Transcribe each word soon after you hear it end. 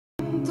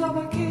Ah,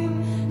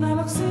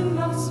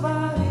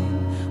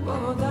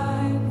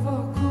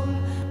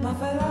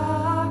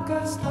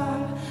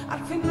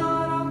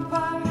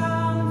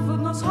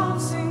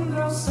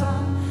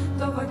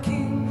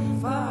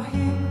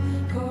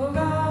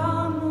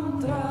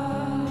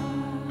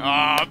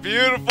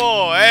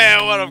 beautiful! Hey,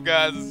 what up,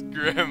 guys? It's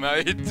Grim. How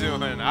you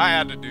doing? I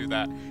had to do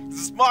that.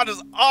 This mod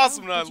is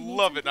awesome, and I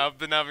love it. And I've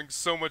been having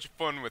so much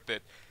fun with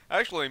it.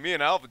 Actually, me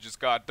and Alpha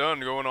just got done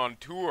going on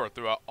tour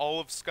throughout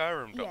all of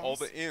Skyrim to all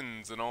the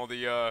inns and all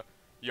the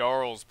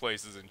Jarl's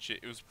places and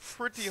shit. It was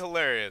pretty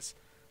hilarious.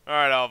 All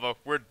right, Alpha,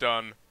 we're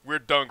done. We're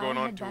done going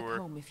on tour. Back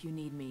home if you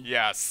need me.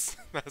 Yes,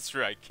 that's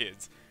right,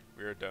 kids.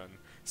 We're done.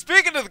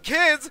 Speaking of the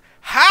kids,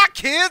 hi,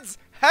 kids.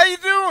 How you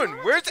doing?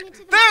 Where's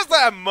it? There's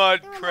that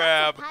mud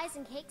crab. There were lots of pies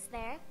and cakes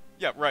there.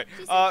 Yeah, right.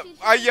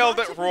 I yelled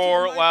at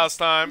Roar last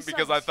time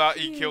because I thought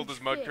he killed his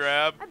mud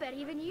crab, but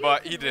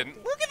he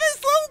didn't. Look at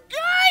this little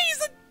guy. He's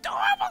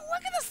adorable.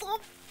 Look at this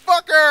little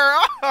fucker.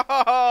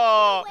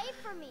 Oh. Wait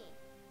for me.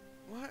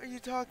 What are you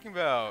talking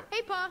about?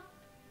 Hey, Pa.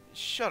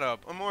 Shut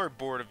up. I'm already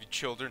bored of you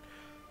children.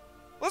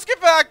 Let's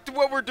get back to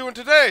what we're doing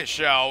today,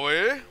 shall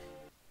we?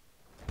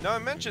 Now, I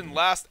mentioned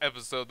last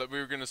episode that we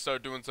were going to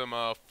start doing some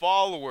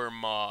follower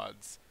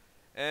mods.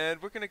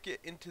 And we're going to get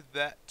into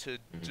that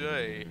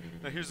today.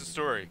 Now, here's the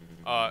story.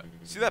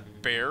 See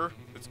that bear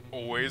that's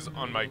always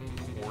on my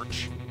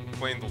porch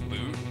playing the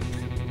lute?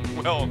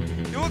 Well,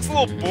 he looks a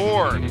little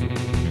bored.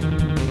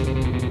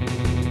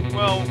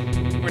 Well,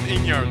 when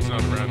Inyard's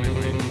not around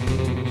anyway.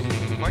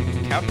 He's quite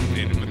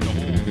captivated with the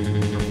whole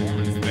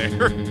performance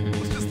there.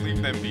 Let's just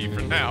leave them be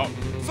for now.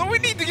 So we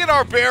need to get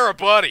our bear a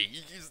buddy.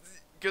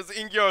 Because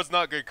Ingyar's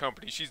not good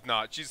company. She's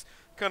not. She's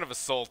kind of a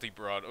salty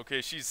broad,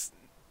 okay?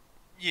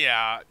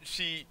 Yeah,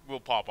 she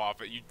will pop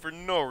off at you for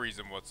no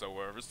reason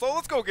whatsoever. So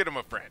let's go get him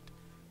a friend.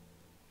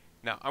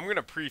 Now, I'm going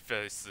to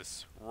preface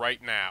this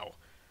right now.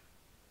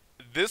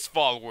 This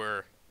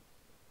follower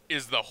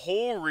is the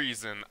whole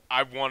reason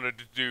I wanted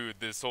to do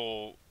this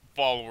whole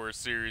follower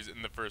series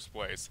in the first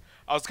place.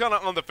 I was kind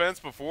of on the fence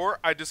before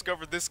I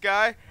discovered this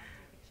guy.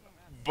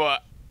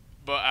 But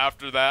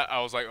after that, I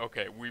was like,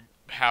 okay, we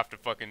have to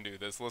fucking do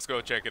this. Let's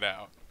go check it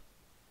out.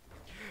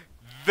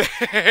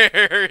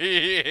 There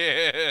he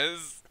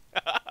is.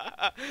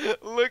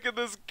 Look at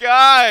this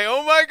guy.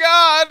 Oh my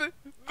god.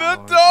 The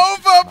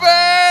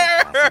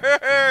Dovahbear.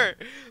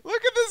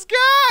 Look at this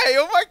guy.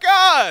 Oh my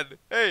god.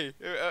 Hey,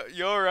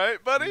 you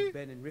alright, buddy? You've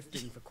been in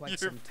Riften for quite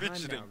some time now,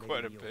 fidgeting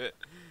quite a bit.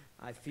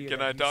 I fear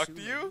Can I talk to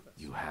you?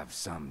 You have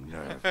some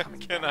nerve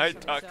coming Can back I here.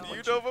 talk to you,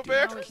 Now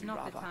Dovahbear? is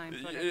not the time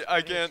for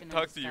I can't exploration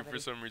talk and to you for discovery.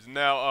 some reason.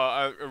 Now,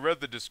 I read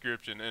the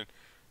description, and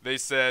they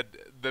said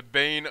the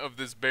bane of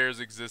this bear's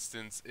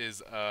existence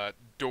is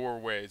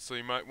doorway. So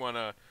you might want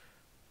to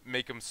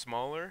make him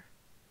smaller.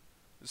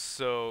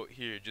 So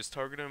here, just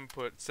target him,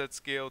 put set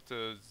scale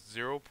to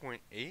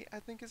 0.8, I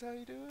think is how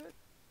you do it.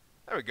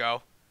 There we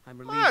go. I'm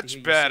relieved to Much hear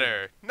you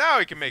better. Now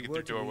he can If make you it were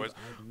through to leave, doorways.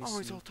 I'd miss Oh,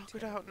 he's you all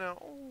tuckered terribly. out now.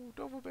 Oh,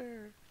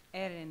 Dovahbear.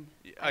 Eren,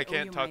 I owe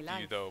can't you talk my to you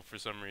life. though for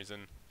some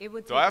reason. It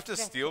would Do I have take to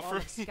a threat steal all from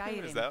of you?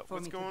 Skyrim Is that for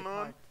what's me to going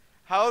on? depart.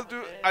 How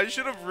do I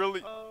should have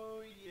really?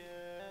 Oh yeah,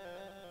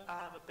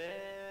 I'm a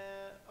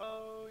bear.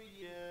 Oh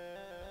yeah,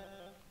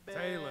 bear.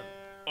 Taylor.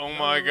 Oh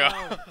my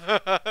god!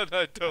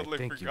 I totally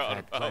think you've forgot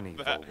had about plenty,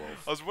 that.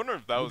 Volwolf. I was wondering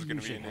if that was Maybe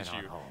going to you be an should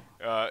head issue.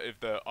 on If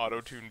the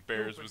auto-tuned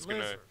bears was going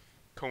to lizard.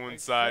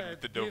 coincide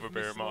with the Give me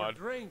Dovahbear some more mod.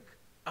 drink.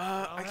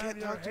 I I'll can't have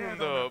your talk to him hand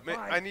though. on that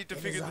I bike. need to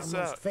It figure is this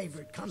our most out.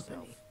 favorite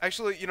company.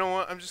 Actually, you know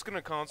what? I'm just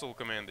gonna console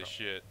command this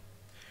shit.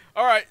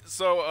 Alright,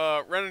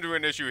 so, ran into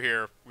an issue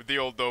here with the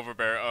old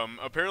Dovahbear.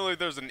 Apparently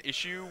there's an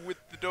issue with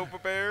the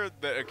Dovahbear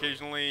that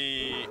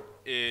occasionally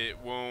it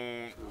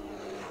won't...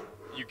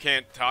 You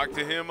can't talk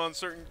to him on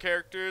certain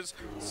characters.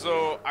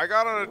 So, I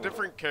got on a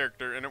different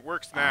character, and it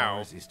works now.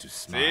 Ours is to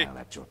See? smile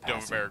at your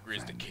passing, Dovahbear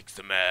agrees to friend. kick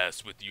some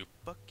ass with you.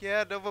 Fuck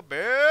yeah,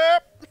 Dovahbear!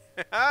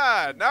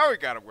 Now we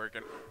got it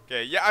working.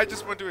 Okay, yeah, I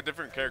just went to a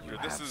different character. You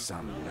This have is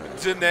some nerve.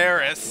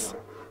 Daenerys.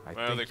 I My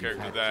think other you've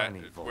character had that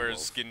plenty, wears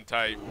Volwolf.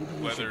 skin-tight Maybe you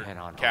should leather head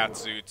on cat home.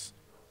 suits.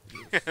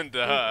 And,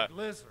 Stupid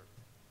lizard.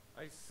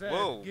 I said,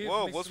 whoa, give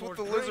whoa, me what's some with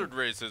the more lizard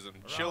drink, racism?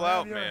 or Chill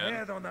I'll out, have your man.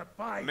 head on that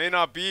bike. May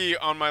not be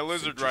on my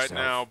lizard Suit right yourself.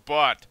 now,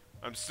 but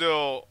I'm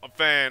still a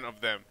fan of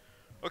them.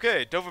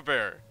 Okay,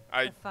 Dovahbear.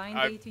 A fine day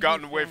I've to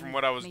gotten you, away friend. from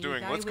what I was May you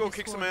doing. die Let's with go a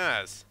kick some sword.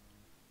 ass.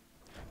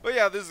 But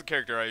yeah, this is a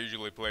character I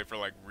usually play for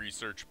like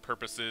research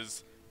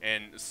purposes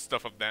and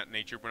stuff of that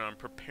nature when I'm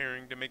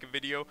preparing to make a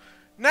video.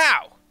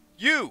 Now,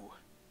 you,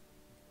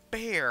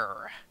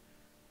 bear.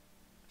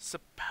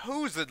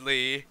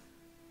 Supposedly,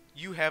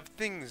 you have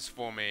things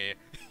for me.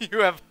 You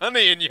have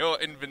honey in your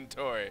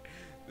inventory.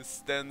 This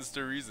stands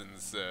to reason,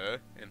 sir.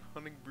 And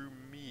honey brew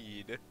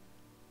mead.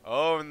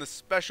 Oh, and the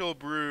special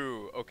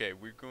brew. Okay,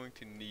 we're going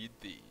to need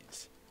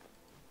these.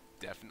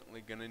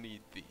 Definitely gonna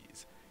need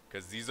these.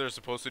 Because these are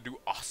supposed to do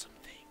awesome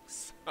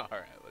things.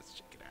 Alright, let's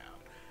check it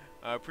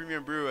out.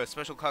 Premium brew, a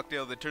special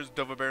cocktail that turns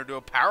Dovahbear into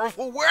a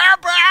powerful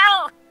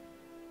werebear!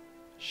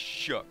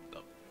 Shut the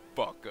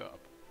fuck up.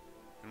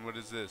 And what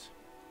is this?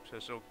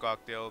 Special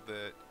cocktail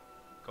that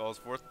Calls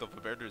forth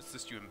Dovahbear to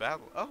assist you in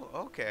battle. Oh,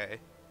 okay.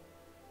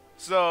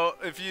 So,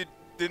 if you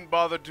didn't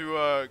bother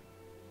to,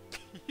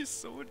 he's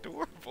so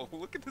adorable.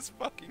 Look at this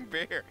fucking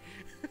bear.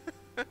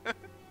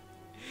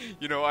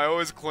 You know, I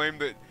always claim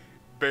that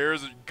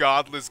bears are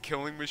godless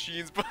killing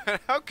machines, but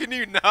how can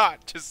you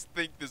not just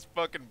think this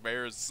fucking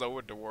bear is so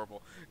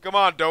adorable? Come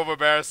on,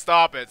 Dovahbear,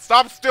 stop it.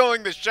 Stop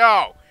stealing the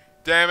show!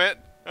 Damn it.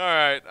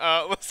 Alright,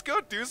 let's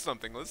go do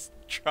something. Let's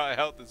try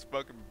out this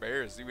fucking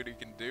bear, see what he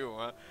can do,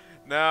 huh?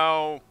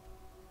 Now,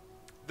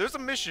 there's a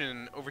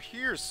mission over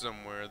here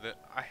somewhere that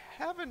I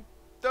haven't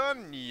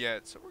done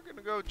yet, so we're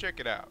gonna go check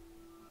it out.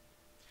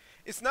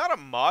 It's not a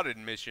modded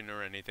mission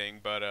or anything,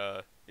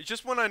 but it's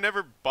just one I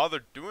never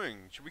bothered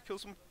doing. Should we kill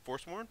some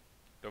Forsworn?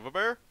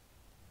 Dovahbear?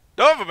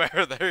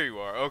 Dovahbear! There you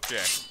are.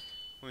 Okay.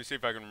 Let me see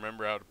if I can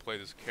remember how to play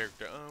this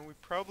character. We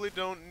probably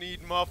don't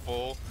need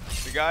muffle.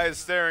 The guy is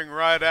staring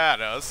right at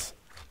us.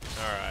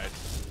 Alright.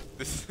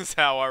 This is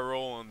how I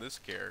roll on this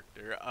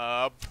character.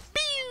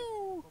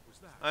 Pew!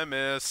 I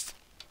missed.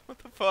 What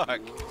the fuck?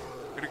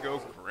 Way to go,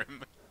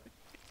 Grim.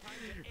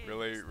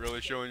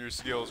 Really showing your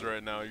skills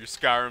right now. Your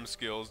Skyrim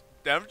skills.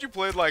 Haven't you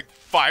played like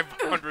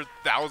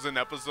 500,000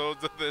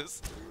 episodes of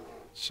this?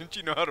 Shouldn't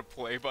you know how to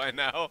play by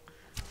now?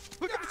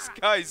 Look at this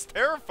guy, he's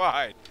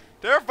terrified.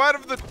 Terrified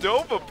of the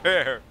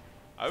Dovahbear.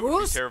 I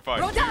would be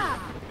terrified too. Get out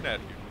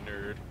of here,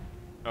 nerd.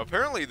 Now,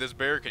 apparently this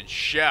bear can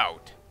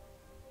shout.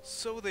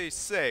 So they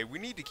say. We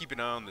need to keep an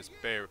eye on this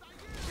bear.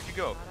 Where'd you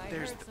go?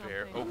 There's the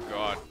bear. Oh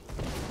god.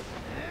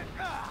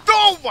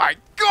 Oh my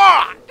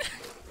god!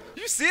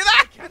 You see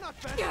that?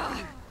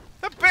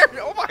 That bear,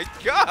 oh my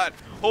god!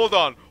 Hold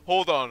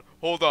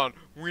on.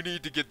 We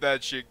need to get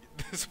that shit,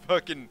 this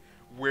fucking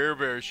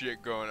werebear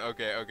shit going.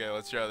 Okay,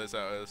 let's try this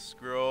out. Let's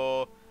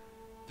scroll,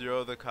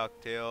 throw the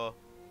cocktail.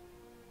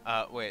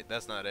 Wait,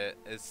 that's not it.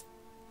 It's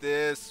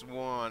this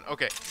one.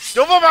 Okay,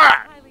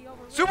 Dovahbear!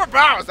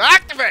 Superpowers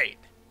activate!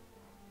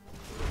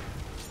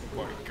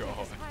 Oh my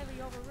god.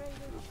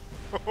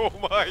 Oh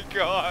my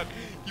god.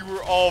 You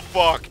were all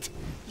fucked.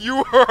 You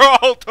were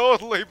all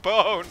totally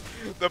boned.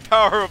 The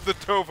power of the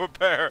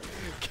Dovahbear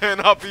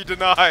cannot be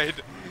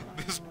denied.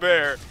 This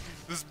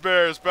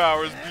bear's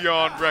power is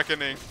beyond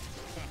reckoning.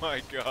 Oh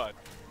my god.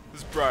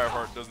 This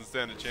Briarheart doesn't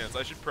stand a chance.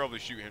 I should probably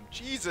shoot him.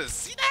 Jesus,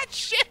 see that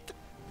shit?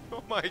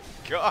 Oh my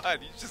god,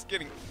 he's just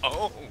getting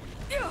owned.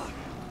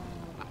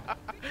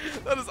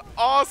 That is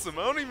awesome.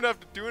 I don't even have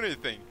to do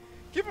anything.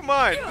 Keep in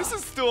mind, this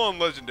is still on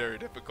legendary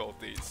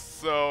difficulty,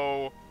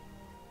 so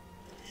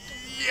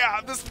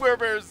yeah, this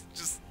werebear is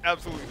just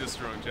absolutely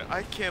destroying shit.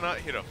 I cannot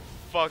hit a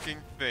fucking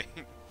thing.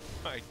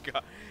 My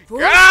god.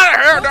 Get out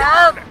of here,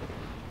 nerd!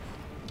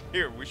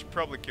 Here, we should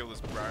probably kill this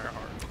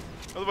Briarheart.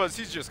 Otherwise,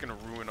 he's just gonna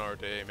ruin our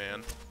day,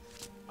 man.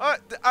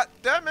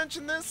 Did I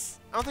mention this?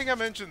 I don't think I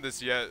mentioned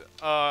this yet.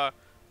 The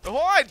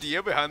whole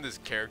idea behind this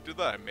character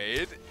that I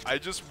made, I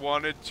just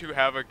wanted to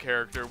have a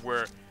character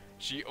where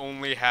she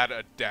only had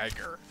a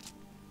dagger.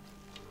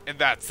 And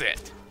that's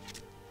it.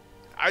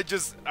 I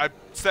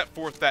set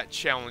forth that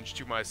challenge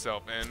to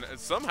myself, and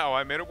somehow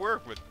I made it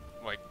work with,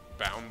 like,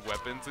 bound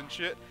weapons and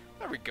shit.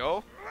 There we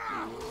go.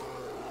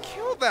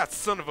 Kill that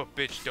son of a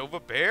bitch,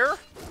 Dovahbear.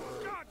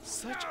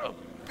 Such a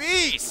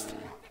beast.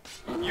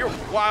 You're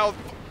wild.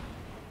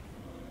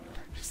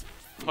 Just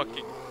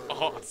fucking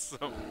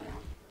awesome.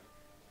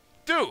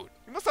 Dude,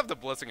 you must have the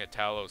Blessing of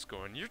Talos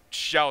going. Your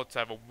shouts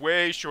have a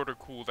way shorter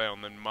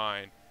cooldown than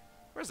mine.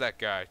 Where's that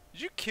guy?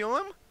 Did you kill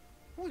him?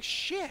 Holy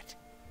shit.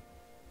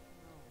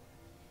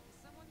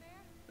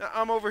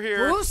 I'm over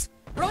here. Little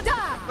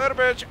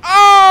bitch.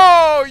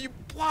 Oh, you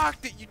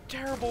blocked it, you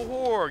terrible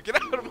whore.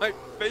 Get out of my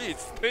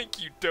face.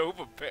 Thank you,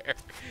 Dovahbear.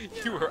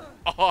 You were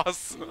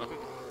awesome.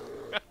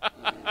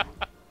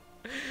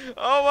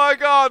 Oh my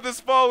god, this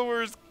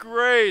follower is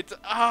great.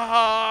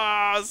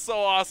 Ah, so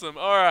awesome.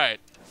 Alright.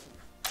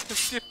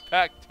 Let's get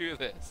back to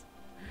this.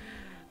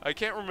 I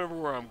can't remember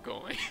where I'm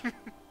going.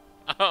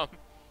 I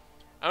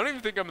don't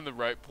even think I'm in the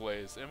right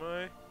place. Am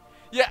I?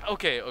 Yeah,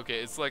 okay.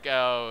 It's like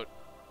out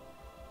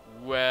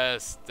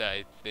west,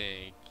 I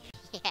think.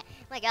 Yeah,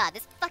 my god,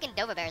 this fucking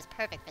Dovahbear is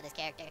perfect for this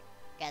character.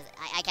 Because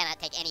I cannot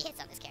take any hits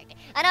on this character.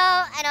 I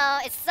know,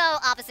 it's so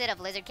opposite of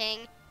Lizard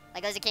King.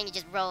 Like, Lizard King, you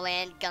just roll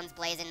in, guns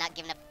blazing, not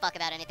giving a fuck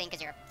about anything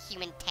because you're a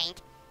human tank.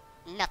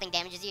 Nothing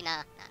damages you. Nah,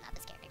 not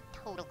this character.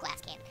 Total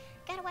glass cannon.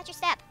 Gotta watch your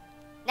step.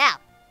 Now,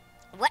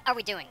 what are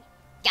we doing?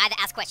 Guy that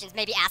asks questions,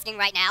 maybe asking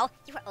right now?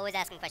 You are always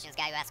asking questions,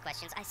 guy who asks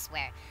questions, I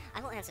swear.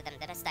 I will answer them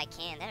the best I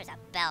can. There's a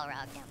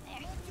Balrog down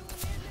there.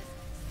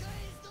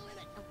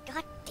 Oh,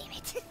 god damn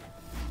it.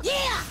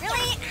 Yeah!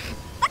 Really?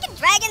 Fucking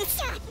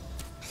dragons!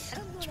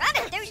 I'm trying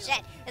to do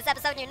shit this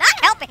episode and you're not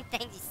helping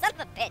things, you son of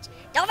a bitch.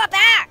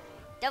 Dovahbear!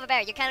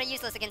 Dovahbear, you're kind of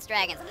useless against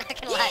dragons, I'm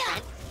not gonna lie,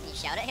 man. Can you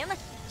shout at him?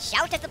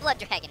 Shout at the blood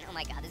dragon. Oh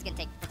my god, this is gonna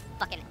take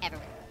fucking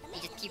everywhere. You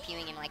just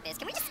pew-pewing him like this.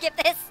 Can we just skip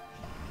this?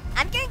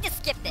 I'm going to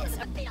skip this.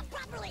 I'll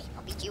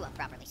beat you up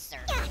properly, sir.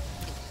 Alright,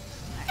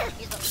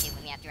 here's what we do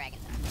when we have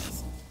dragons on our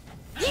face.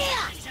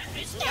 Yeah!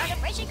 Start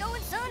a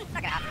going, son!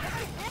 Fuck it off.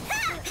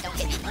 Don't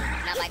hit me. Do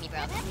not bite me, bro.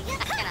 I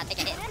cannot take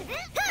a hit.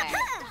 Alright.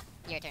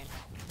 Your turn.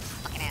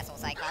 Fucking asshole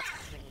Cyclops.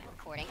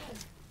 Recording.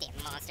 Damn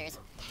monsters.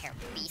 Hair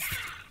beasts.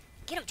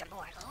 Get him,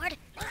 Jamor, Lord.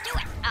 Let's do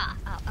it.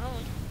 What the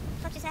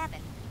fuck just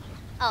happened?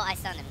 Oh, I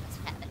stunned him. That's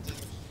what happened.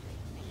 Jesus.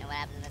 I don't know what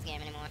happens in this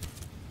game anymore.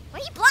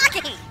 What are you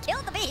blocking?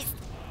 Kill the beast.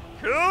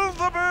 Kill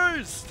the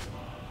beast!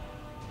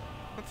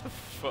 What the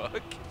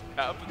fuck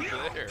happened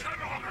there?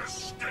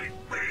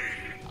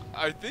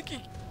 I think he...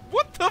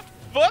 What the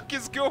fuck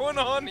is going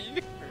on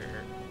here?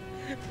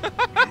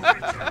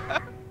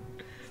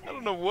 I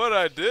don't know what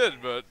I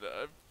did, but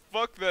I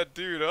fucked that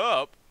dude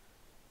up.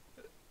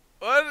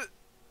 What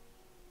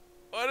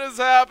is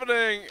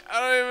happening? I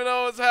don't even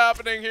know what's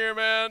happening here,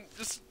 man.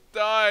 Just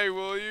die,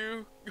 will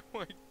you? Oh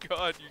my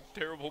god, you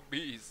terrible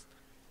beast.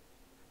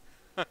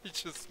 I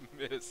just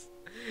missed.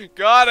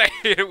 God, I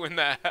hate it when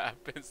that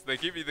happens. They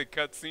give you the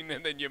cutscene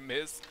and then you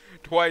miss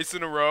twice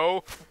in a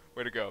row.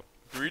 Way to go.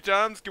 3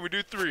 times? Can we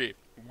do 3?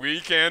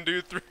 We can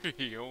do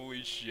 3.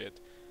 Holy shit.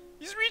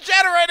 He's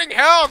regenerating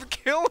health!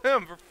 Kill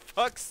him, for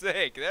fuck's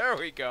sake. There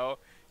we go.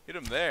 Hit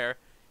him there.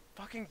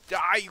 Fucking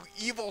die, you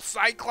evil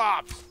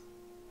Cyclops!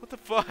 What the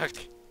fuck?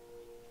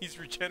 He's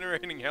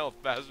regenerating health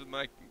faster than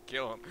I can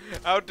kill him.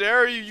 How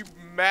dare you, you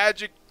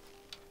magic,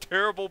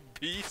 terrible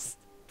beast!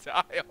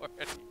 Die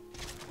already.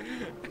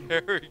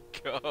 There we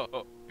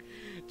go.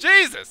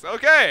 Jesus,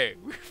 okay.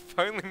 We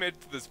finally made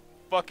it to this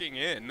fucking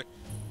inn.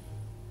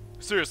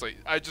 Seriously,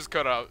 I just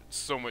cut out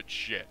so much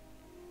shit.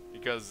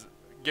 Because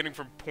getting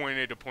from point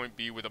A to point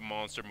B with a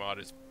monster mod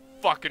is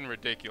fucking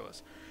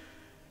ridiculous.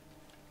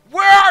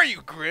 Where are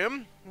you,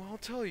 Grim? Well, I'll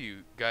tell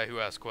you, guy who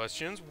asks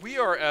questions. We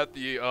are at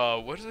the,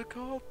 what is it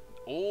called?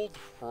 Old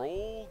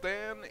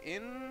Roldan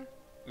Inn?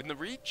 In the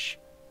Reach?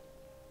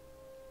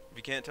 If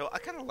you can't tell, I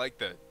kind of like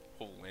the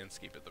whole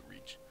landscape of the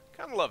Reach.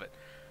 Kind of love it.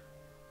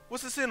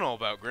 What's this inn all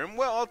about, Grim?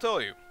 Well, I'll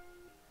tell you.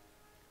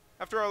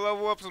 After I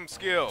level up some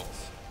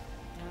skills.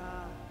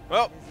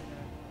 Well,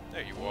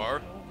 there you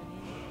are.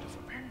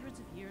 Hundreds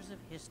of years of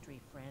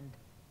history, friend.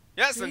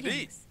 Yes, Greetings.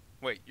 indeed.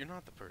 Wait, you're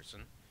not the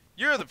person.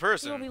 You're the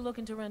person. You'll be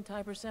looking to rent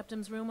Tiber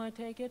Septim's room, I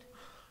take it?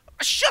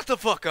 Shut the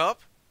fuck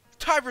up!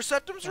 Tiber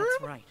Septim's room?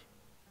 That's right.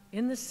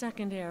 In the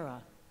Second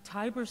Era,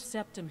 Tiber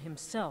Septim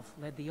himself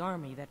led the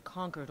army that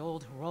conquered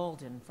Old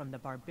Heraldin from the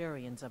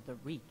barbarians of the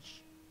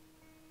Reach.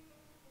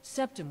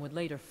 Septim would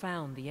later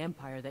found the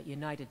empire that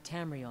united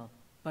Tamriel,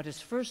 but his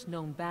first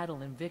known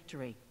battle and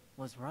victory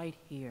was right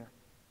here.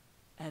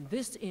 And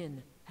this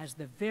inn has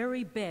the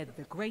very bed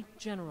the great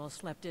general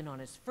slept in on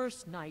his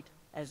first night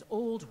as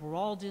Old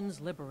Heraldin's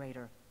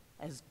liberator,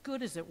 as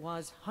good as it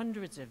was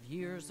hundreds of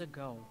years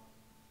ago.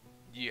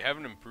 You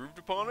haven't improved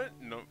upon it?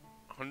 No,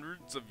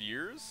 hundreds of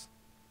years?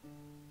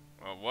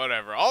 Well,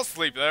 whatever. I'll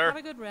sleep there. Have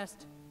a good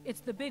rest.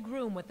 It's the big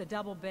room with the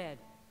double bed.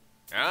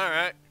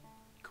 Alright.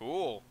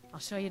 Cool. I'll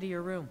show you to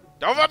your room.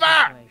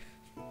 Dovahbear! This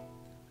way.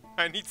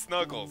 I need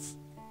snuggles.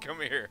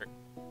 Come here.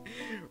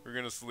 We're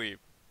gonna sleep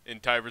in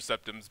Tiber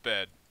Septim's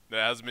bed.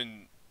 That hasn't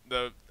been...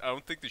 I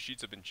don't think the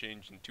sheets have been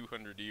changed in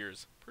 200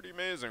 years. Pretty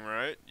amazing,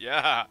 right?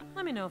 Yeah.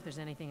 Let me know if there's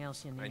anything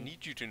else you need. I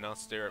need you to not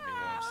stare at me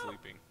while I'm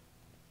sleeping.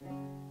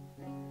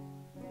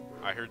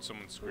 I heard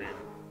someone scream.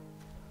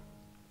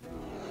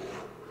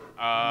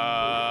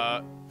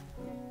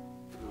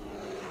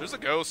 There's a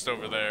ghost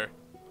over there.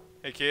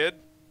 Hey, kid.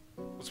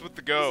 What's with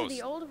the ghost? This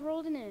is the Old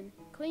Heraldin Inn.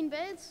 Clean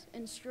beds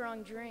and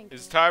strong drink.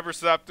 Is Tiber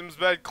Septim's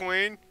bed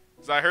clean?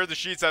 Because I heard the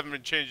sheets haven't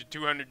been changed in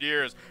 200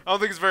 years. I don't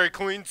think it's very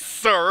clean,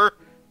 sir.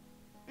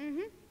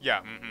 Mm-hmm.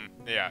 Yeah,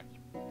 yeah.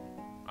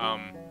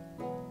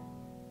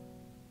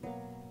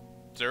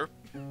 Sir?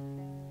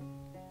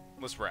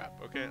 Let's wrap,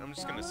 okay? I'm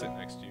just gonna sit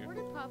next to Where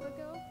you. did Papa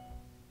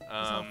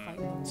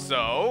go?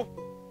 So?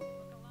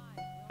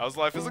 How's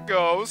life as a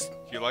ghost?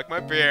 Do you like my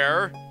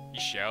bear? He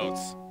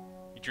shouts.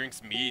 He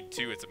drinks mead,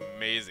 too. It's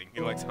amazing.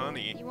 He likes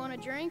honey. You want a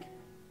drink?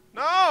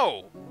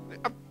 No!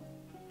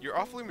 You're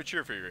awfully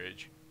mature for your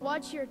age.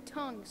 Watch your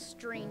tongue,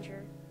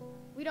 stranger.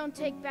 We don't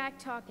take back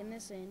talk in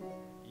this inn.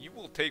 You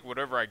will take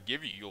whatever I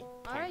give you, you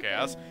punk Alright,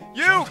 ass. then.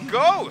 You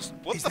ghost!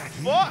 What Is the that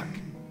you? fuck?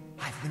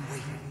 I've been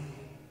waiting.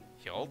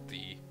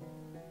 Hjalti?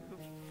 Who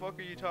the fuck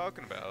are you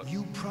talking about?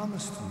 You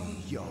promised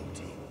me,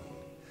 Hjalti.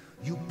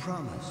 You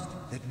promised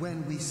that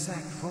when we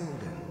sacked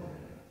Folden,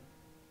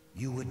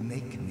 you would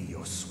make me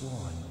your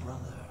sworn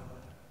brother.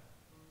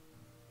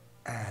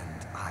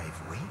 And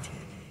I've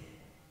waited.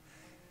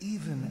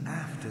 Even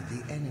after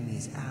the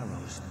enemy's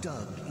arrows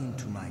dug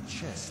into my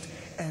chest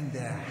and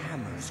their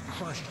hammers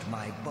crushed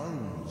my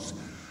bones,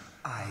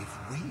 I've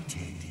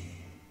waited.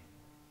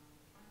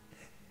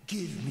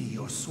 Give me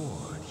your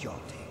sword,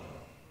 Hjalti,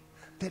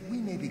 that we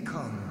may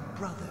become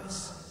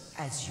brothers,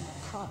 as you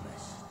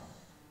promised.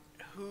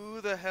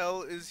 Who the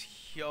hell is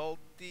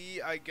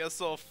Hjalti? I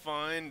guess I'll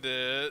find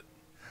it.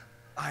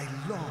 I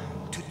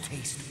long to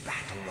taste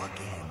battle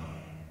again.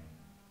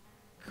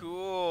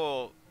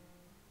 Cool.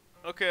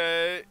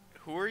 Okay,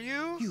 who are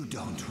you? You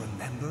don't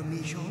remember me,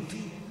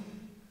 Hjalti?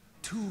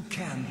 2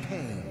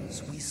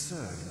 campaigns we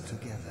served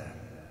together.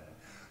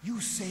 You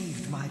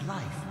saved my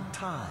life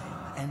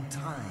time and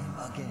time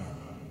again.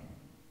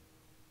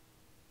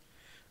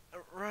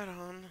 Right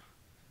on.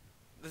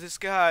 this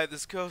guy,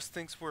 this ghost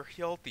thinks we're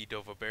healthy,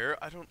 Dovahbear.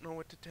 I don't know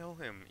what to tell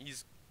him.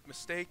 He's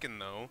mistaken,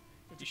 though.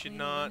 Did You you should clean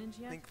the not linens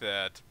yet? think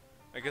that.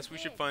 I guess we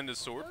should find a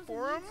sword Those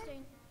for are him? meat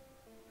stain.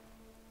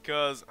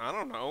 Because, I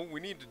don't know, we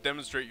need to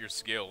demonstrate your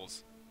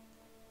skills.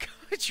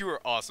 God, you are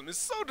awesome. It's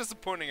so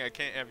disappointing I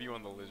can't have you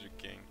on the Lizard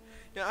King.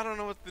 Yeah, I don't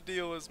know what the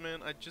deal is,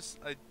 man. I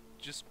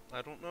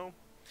don't know.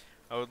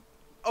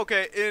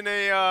 Okay, in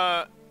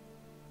a,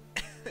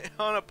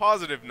 on a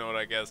positive note,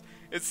 I guess,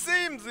 it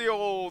seems the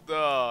old,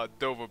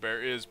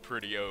 Dovahbear is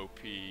pretty OP,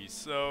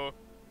 so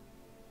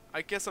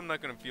I guess I'm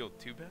not gonna feel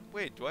too bad.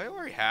 Wait, do I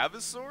already have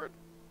his sword?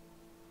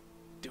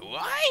 Do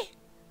I?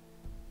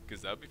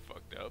 Because that'd be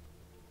fucked up.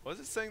 Why is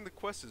it saying the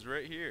quest is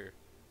right here?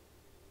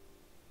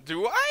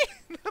 Do I?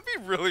 That'd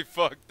be really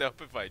fucked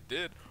up if I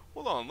did.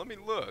 Hold on, let me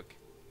look.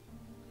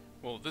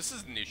 Well, this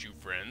is an issue,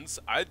 friends.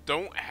 I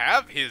don't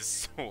have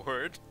his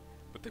sword,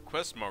 but the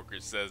quest marker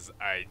says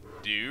I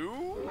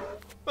do?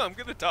 I'm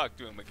gonna talk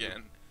to him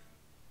again.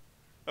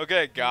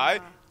 Okay, guy.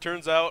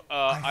 Turns out,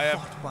 I have...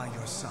 fought by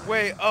your side.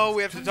 Wait, oh,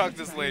 we have to talk to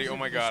this lady. Oh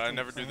my god, I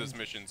never do this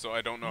mission, so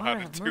I don't know how Lord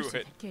to have do mercy,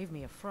 it. that gave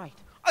me a fright.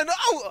 I know!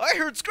 I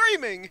heard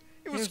screaming!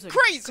 It was There's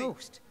crazy! a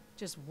ghost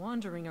just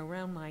wandering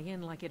around my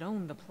inn like it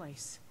owned the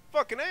place.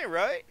 Fucking A,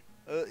 right?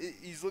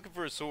 He's looking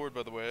for a sword,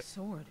 by the way.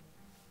 Sword.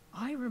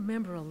 I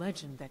remember a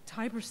legend that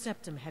Tiber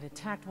Septim had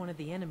attacked one of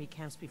the enemy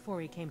camps before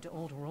he came to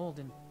Old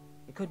Herolden.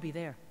 It could be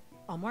there.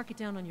 I'll mark it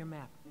down on your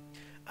map.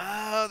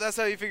 Oh, that's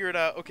how you figure it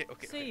out. Okay,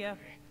 okay. See ya.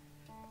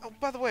 Oh,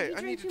 by the way, You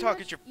I need drink to too talk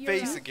much? at your You're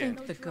face a- again.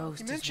 think the ghost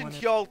You is mentioned one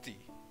of... Hjalti.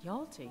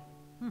 Hjalti?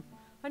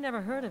 I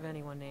never heard of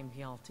anyone named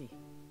Hjalti.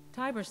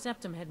 Tiber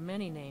Septim had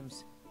many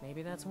names.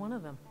 Maybe that's one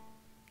of them.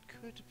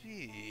 Could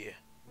be.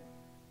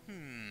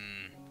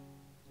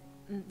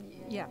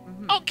 Yeah.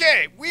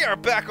 Okay, we are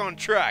back on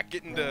track,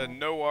 getting to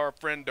know our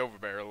friend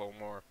Dovahbear a little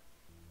more.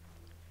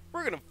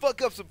 We're gonna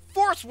fuck up some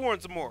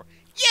Forsworn some more.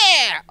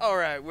 Yeah!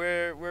 Alright,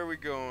 where are we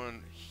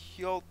going?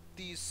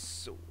 Hjalti's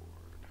sword.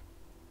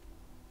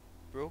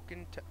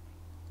 Broken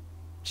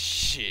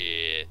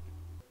Shit.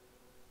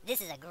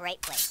 This is a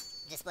great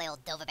place to display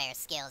old Dovahbear's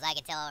skills, I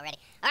can tell already.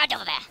 Alright,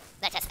 Dovahbear,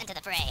 let us enter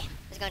the fray.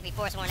 There's going to be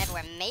Forsworn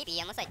everywhere, maybe,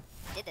 unless I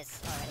did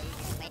this already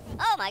recently.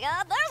 Oh my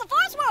god, there's a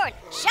Forsworn!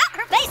 Shot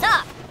her face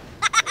off!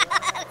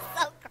 That's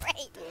so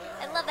great!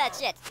 I love that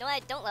shit. You know what I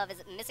don't love is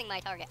missing my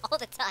target all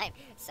the time.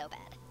 So bad.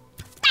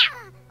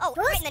 Ah! Oh,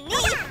 right in the knee!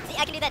 See,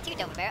 I can do that too,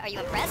 Dovahbear. Are you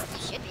impressed?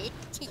 You should be.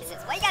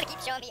 Jesus, why you gotta keep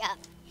showing me up?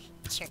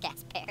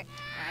 Jerk-ass bear.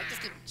 Alright,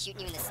 just keep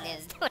shooting you in the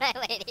sniz, don't I,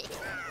 lady?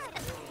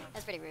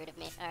 That's pretty rude of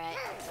me. Alright.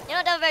 You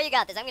know, Dovahbear, you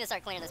got this. I'm gonna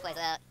start clearing this place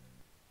out.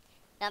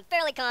 Now, I'm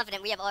fairly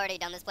confident we have already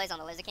done this place on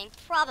the Lizard King.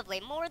 Probably,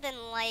 more than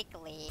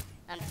likely,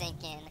 I'm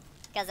thinking.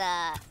 Because,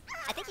 I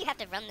think you have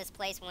to run this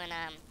place when,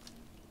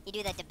 you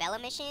do the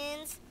Debella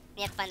missions.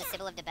 You have to find the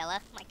Sybil of Debella.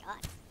 Oh my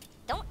god.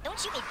 Don't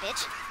shoot me,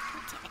 bitch.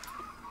 Damn it.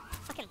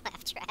 Fucking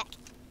laugh track.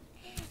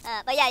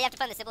 But yeah, you have to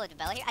find the Sybil of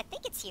Debella here. I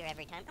think it's here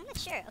every time. I'm not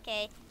sure.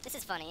 Okay, this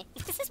is funny.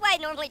 This is why I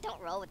normally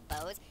don't roll with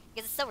bows.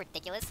 Because it's so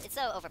ridiculous. It's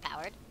so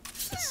overpowered.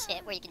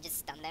 Shit, where you can just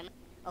stun them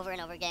over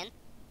and over again.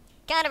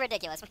 Kind of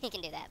ridiculous when you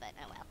can do that, but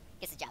oh well.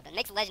 Gets the job done.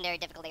 Makes legendary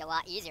difficulty a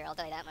lot easier, I'll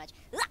tell you that much.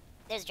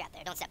 There's a trap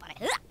there. Don't step on it.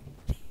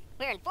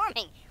 We're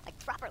informing like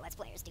proper Let's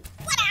Players do.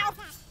 What out?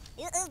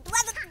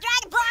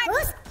 Dragon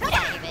parts! Get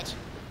out of here, bitch.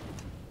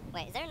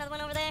 Wait, is there another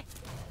one over there?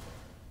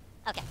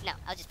 Okay, no,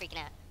 I was just freaking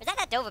out. Or is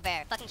that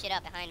Dovahbear fucking shit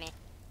up behind me?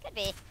 Could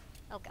be.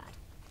 Oh god.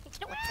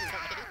 Get away from me,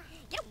 lady.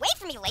 Get away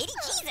from me, lady!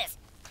 Jesus!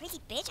 Crazy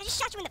bitch, I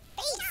just shot you in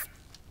the face!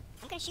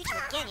 I'm gonna shoot you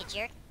again, you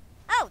jerk.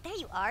 Oh, there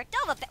you are.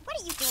 Dovahbear, what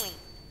are you doing?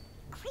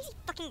 Crazy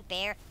fucking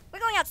bear. We're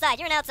going outside.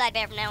 You're an outside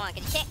bear from now on,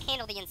 because you can't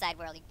handle the inside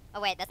world.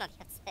 Oh wait, that's not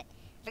the outside.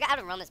 I forgot how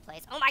to run this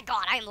place. Oh my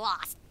god, I am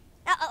lost.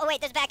 Oh wait,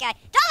 there's a bad guy.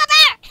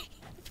 Dovahbear!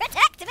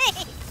 Protect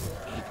me!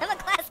 I'm a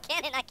glass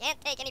cannon. I can't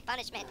take any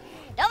punishment.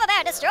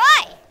 Dovahbear, destroy!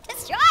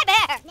 Destroy,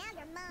 bear! Now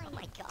you're mine. Oh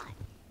my god.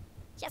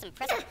 She has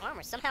impressive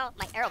armor. Somehow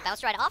my arrow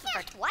bounced right off of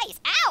her twice.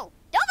 Ow!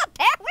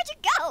 Dovahbear, where'd you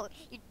go?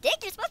 You dick,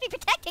 you're supposed to be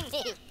protecting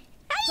me.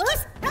 How are you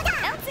just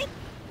bouncing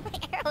my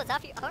arrows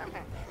off your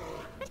armor?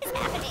 What is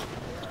happening?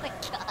 Oh my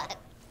god.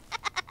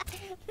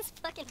 This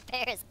fucking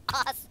bear is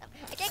awesome.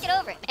 I can't get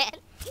over it, man.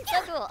 It's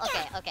so cool.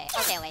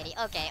 Okay, lady.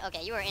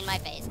 Okay, you are in my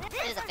face.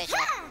 It is official.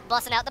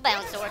 Busting out the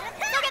bound sword.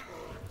 Okay.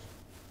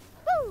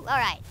 Woo!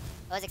 Alright.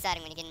 Always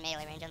exciting when you get in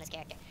melee range on this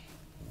character.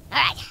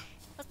 Alright.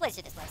 Let's blaze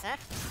through this place, huh?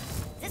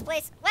 This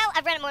place, well,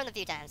 I've run it more than a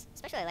few times.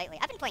 Especially lately.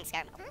 I've been playing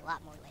Skyrim a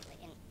lot more lately.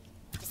 And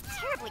just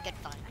terribly good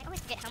fun. I always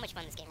forget how much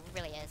fun this game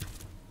really is.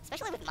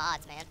 Especially with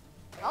mods, man.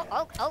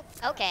 Oh,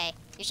 okay.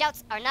 Your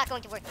shouts are not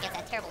going to work against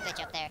that terrible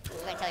bitch up there. I'm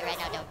going to tell you right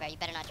now, Dovahbear, you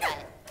better not try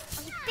it.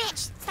 Oh, you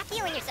bitch! Stop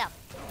healing yourself!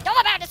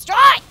 Dovahbear,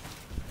 destroy!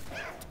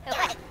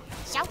 What?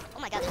 Shout! Oh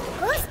my god.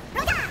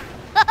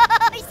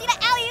 You see that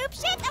alley-oop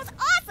shit? That was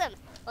awesome!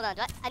 Hold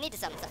on, I need to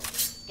summon something.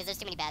 Because there's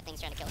too many bad things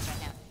trying to kill us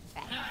right now.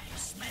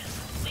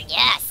 Right.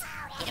 Yes!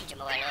 Hit him,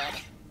 Jamoy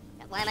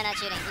Lord. Why am I not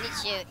shooting? You need to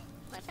shoot.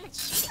 Why am I not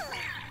shooting?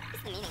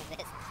 What's the meaning of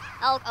this?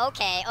 Oh,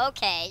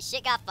 okay.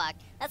 Shit got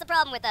fucked. That's the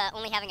problem with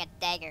only having a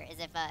dagger, is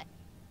if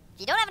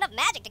you don't have enough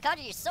magic to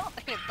conjure your sword,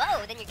 your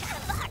bow, then you're kind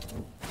of fucked.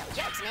 No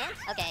jokes, man.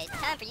 Okay,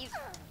 time for you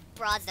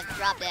broads to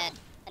drop dead.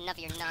 Enough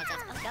of your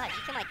nonsense. Oh god,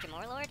 you kill my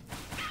Jamor Lord?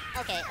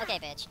 Okay, okay,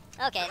 bitch.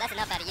 Okay, that's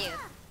enough out of you.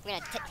 We're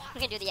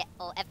gonna do the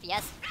old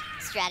FPS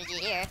strategy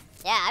here.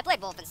 Yeah, I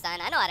played Wolfenstein.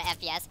 I know how to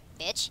FPS,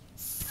 bitch.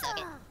 Suck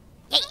it.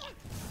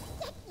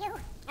 Yeah.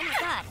 Oh my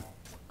god.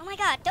 Oh my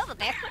god,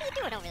 Dovahbear, what are you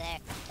doing over there?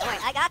 Don't worry,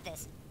 I got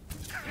this.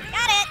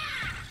 Got it!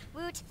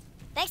 Woot.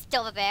 Thanks,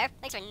 Dovahbear.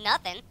 Thanks for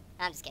nothing.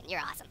 I'm just kidding, you're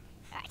awesome.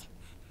 Alright,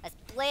 let's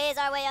blaze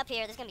our way up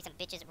here. There's gonna be some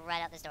bitches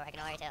right out this door, I can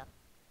already tell.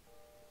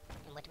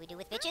 And what do we do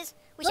with bitches?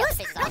 We shot the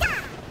faces off.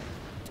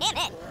 Damn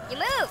it, you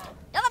moved!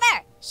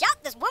 Dovahbear,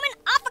 shout this woman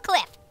off a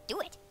cliff. Do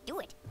it, do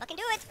it, fucking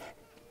do it.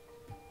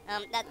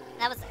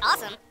 That was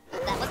awesome.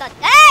 That was not,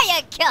 there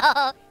you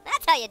go!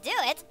 That's how you do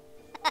it.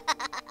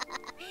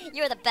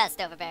 You are the best,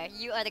 Dovahbear.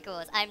 You are the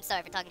coolest. I'm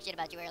sorry for talking shit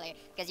about you earlier,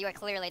 because you are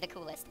clearly the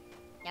coolest.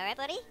 You alright,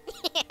 buddy?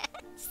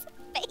 Yes.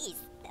 Face.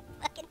 That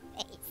fucking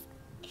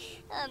face.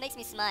 Oh, it makes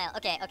me smile.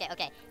 Okay, okay,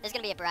 okay. There's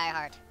gonna be a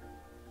Briarheart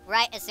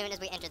right as soon as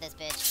we enter this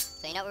bitch.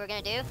 So you know what we're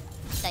gonna do?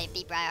 That's how you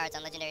beat Briarhearts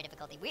on Legendary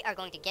difficulty. We are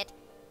going to get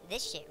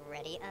this shit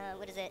ready.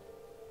 What is it?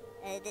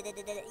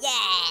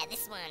 Yeah,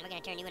 this one. We're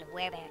gonna turn you into a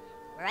werebear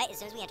right as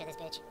soon as we enter this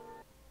bitch.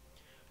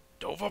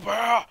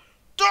 Dovahbear,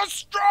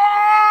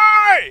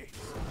 destroy!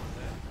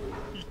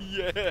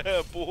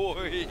 Yeah,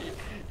 boy.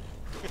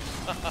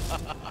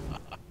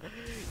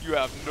 You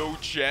have no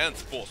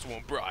chance, Boss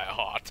One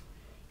Briarheart.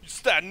 You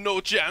stand no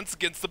chance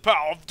against the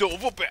power of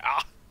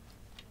Dovahbear.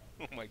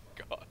 Oh my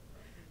god.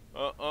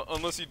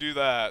 Unless you do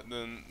that,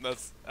 then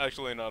that's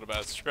actually not a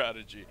bad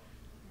strategy.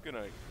 I'm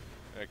gonna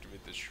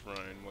activate this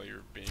shrine while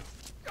you're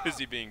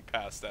busy being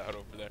passed out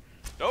over there.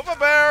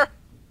 Dovahbear!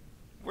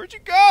 Where'd you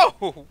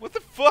go? What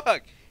the fuck?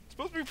 You're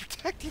supposed to be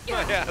protecting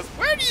my ass.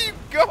 Where do you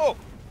go?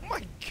 Oh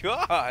my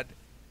god.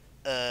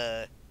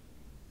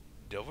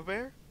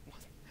 Dovahbear?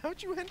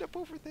 How'd you end up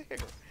over there?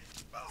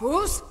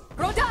 Bruce,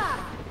 Roda!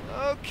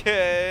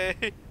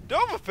 Okay.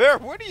 Dovahbear,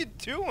 what are you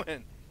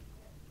doing?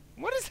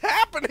 What is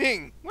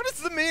happening? What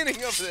is the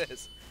meaning of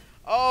this?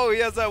 Oh, he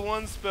has that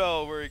one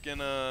spell where he can,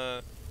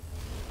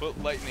 put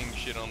lightning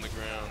shit on the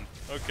ground.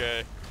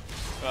 Okay.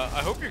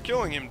 I hope you're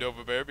killing him,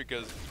 Dovahbear,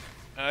 because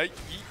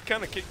he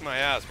kind of kicked my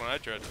ass when I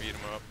tried to beat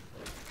him up.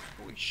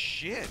 Holy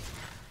shit.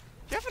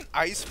 You have an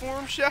ice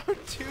form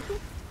shout, too?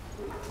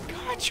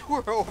 God, you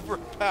are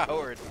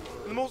overpowered.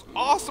 In the most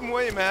awesome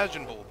way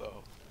imaginable,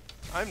 though.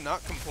 I'm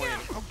not complaining.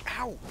 Oh,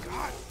 ow,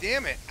 god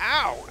damn it.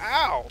 Ow,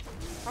 ow.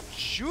 Stop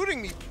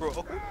shooting me,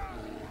 bro.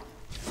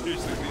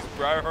 Seriously, these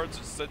Briarhearts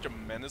are such a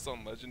menace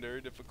on Legendary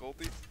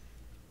difficulty. I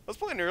was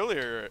playing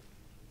earlier,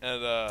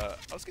 and I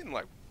was getting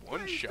like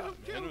one shot,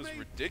 man. It was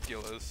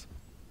ridiculous.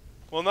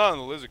 Well, not on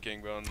the Lizard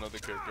King, but on another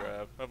character I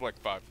have. I have like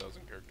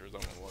 5,000 characters, I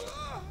don't know what.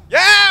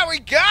 Yeah, we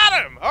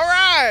got him!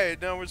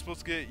 Alright! Now we're supposed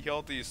to get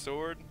Hjalti's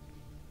sword.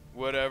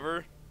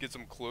 Whatever. Get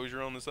some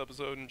closure on this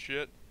episode and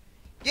shit.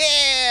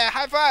 Yeah!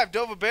 High five,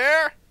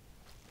 Dovahbear! Are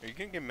you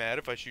gonna get mad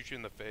if I shoot you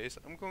in the face?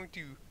 I'm going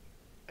to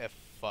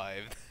F5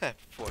 that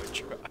before I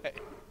try.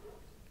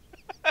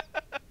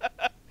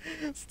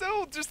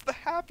 Still, just the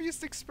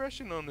happiest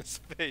expression on his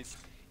face.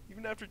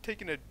 Even after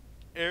taking an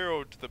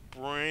arrow to the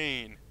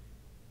brain.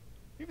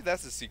 Maybe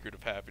that's the secret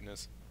of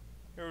happiness.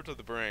 Arrow to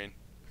the brain.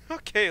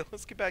 Okay,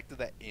 let's get back to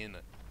that inn.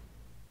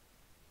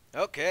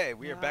 Okay,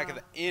 we are back at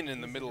the inn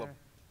in the middle of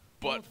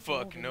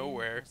buttfuck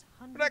nowhere.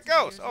 Where'd that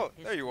go? Oh,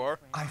 there you are.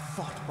 I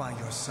fought by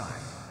your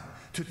side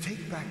to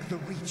take back the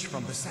Reach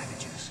from the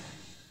savages.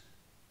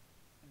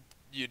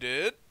 You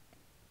did?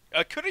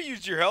 I could have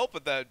used your help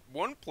at that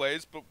one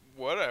place, but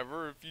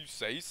whatever, if you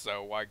say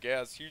so, I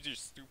guess. Use your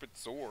stupid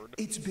sword.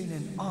 It's been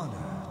an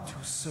honor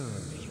to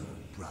serve you,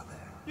 brother.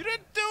 You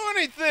didn't do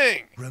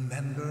anything!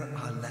 Remember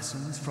our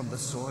lessons from the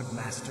sword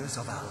masters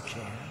of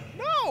Alcair?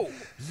 No!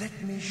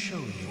 Let me show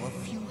you a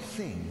few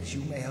things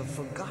you may have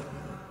forgotten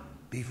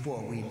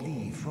before we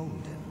leave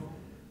Rolden.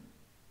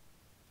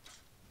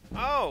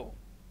 Oh.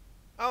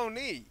 Oh,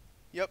 neat.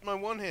 You upped my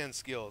one-hand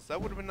skills. That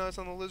would have been nice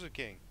on the Lizard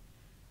King.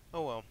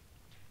 Oh, well.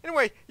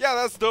 Anyway, yeah,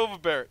 that's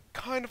Dovahbear.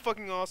 Kind of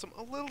fucking awesome.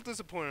 A little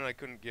disappointed I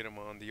couldn't get him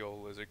on the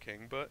old Lizard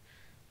King, but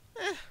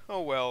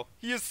oh well.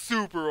 He is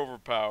super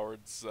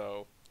overpowered,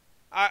 so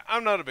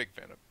I'm not a big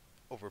fan of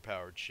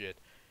overpowered shit.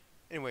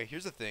 Anyway,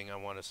 here's the thing I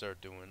want to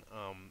start doing.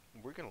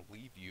 We're going to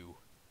leave you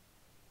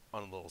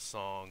on a little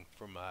song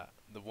from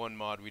the one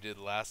mod we did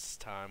last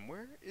time.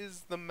 Where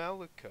is the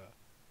Malika?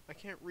 I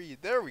can't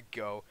read. There we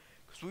go.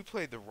 Because we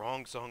played the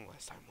wrong song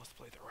last time. Let's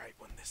play the right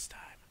one this time.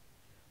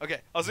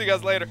 Okay, I'll see you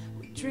guys later.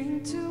 We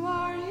drink to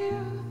our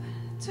youth,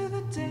 to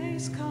the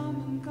days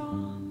come and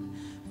gone,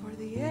 for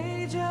the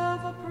age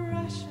of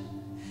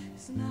oppression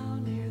is now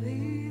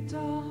nearly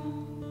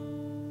done.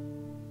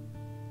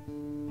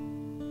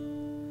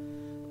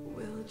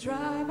 We'll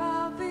drive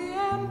out the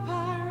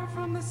empire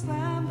from this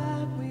land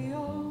that we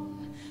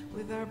own.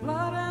 With our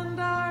blood and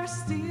our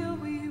steel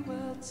we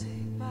will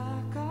take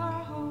back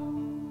our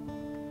home.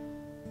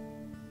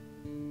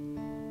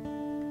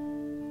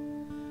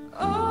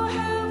 Oh,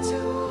 hail to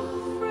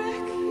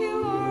Ulfric,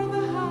 you are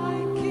the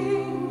High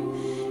King.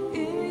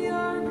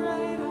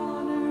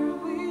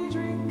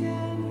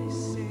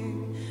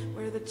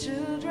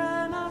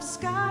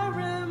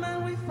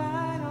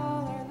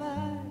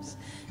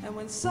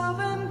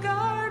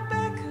 Sovngarde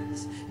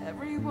beckons,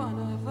 every one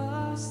of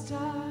us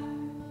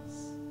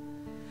dies.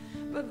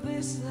 But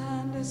this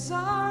land is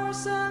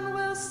ours, and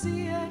we'll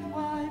see it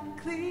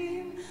wiped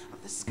clean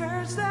of the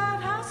scourge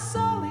that has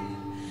sullied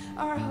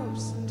our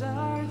hopes and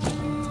our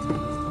dreams.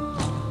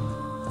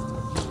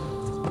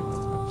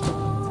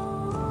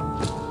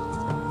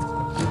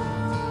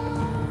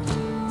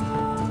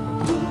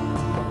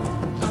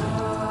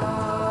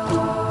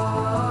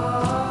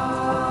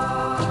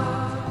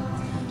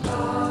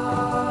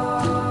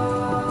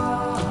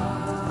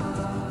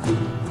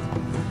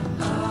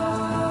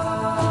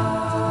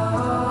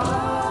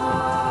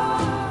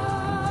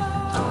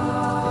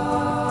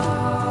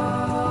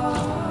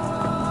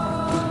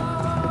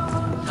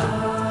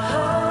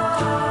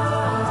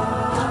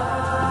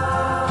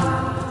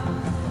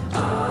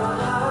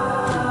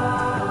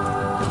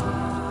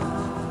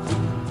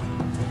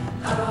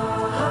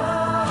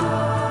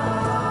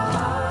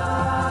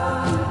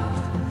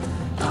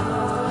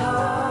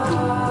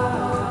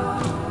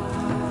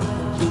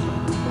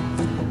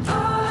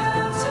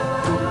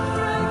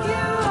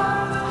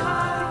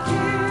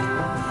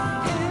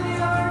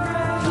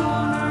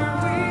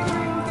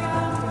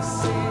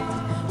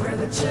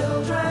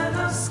 Children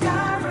of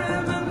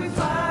Skyrim, and we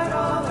fight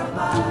all our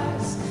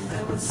lives.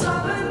 And when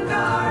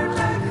Sovngarde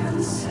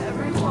beckons,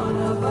 every one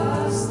of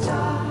us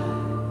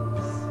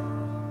dies.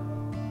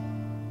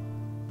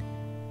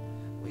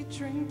 We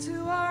drink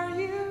to our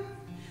youth,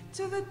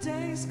 to the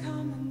days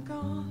come and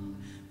gone.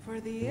 For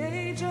the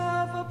age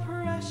of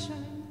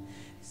oppression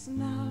is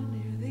now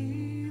near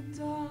the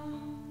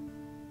dawn.